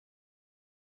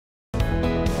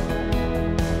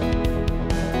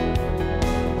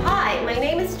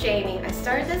Jamie. I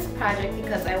started this project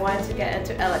because I wanted to get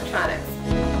into electronics.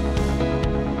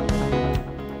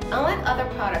 Unlike other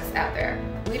products out there,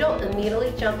 we don't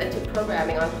immediately jump into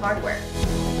programming on hardware.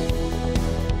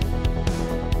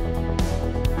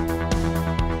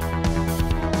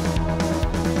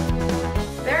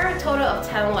 There are a total of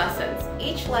 10 lessons.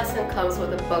 Each lesson comes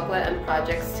with a booklet and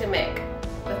projects to make.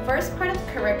 The first part of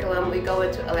the curriculum, we go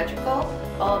into electrical,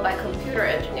 followed by computer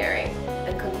engineering,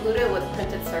 and concluded with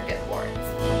printed circuit boards.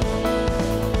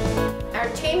 Our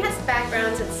team has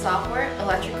backgrounds in software,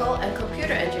 electrical, and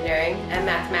computer engineering, and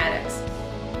mathematics.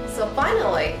 So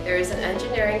finally, there is an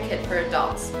engineering kit for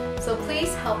adults. So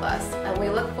please help us, and we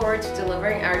look forward to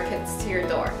delivering our kits to your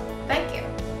door. Thank you.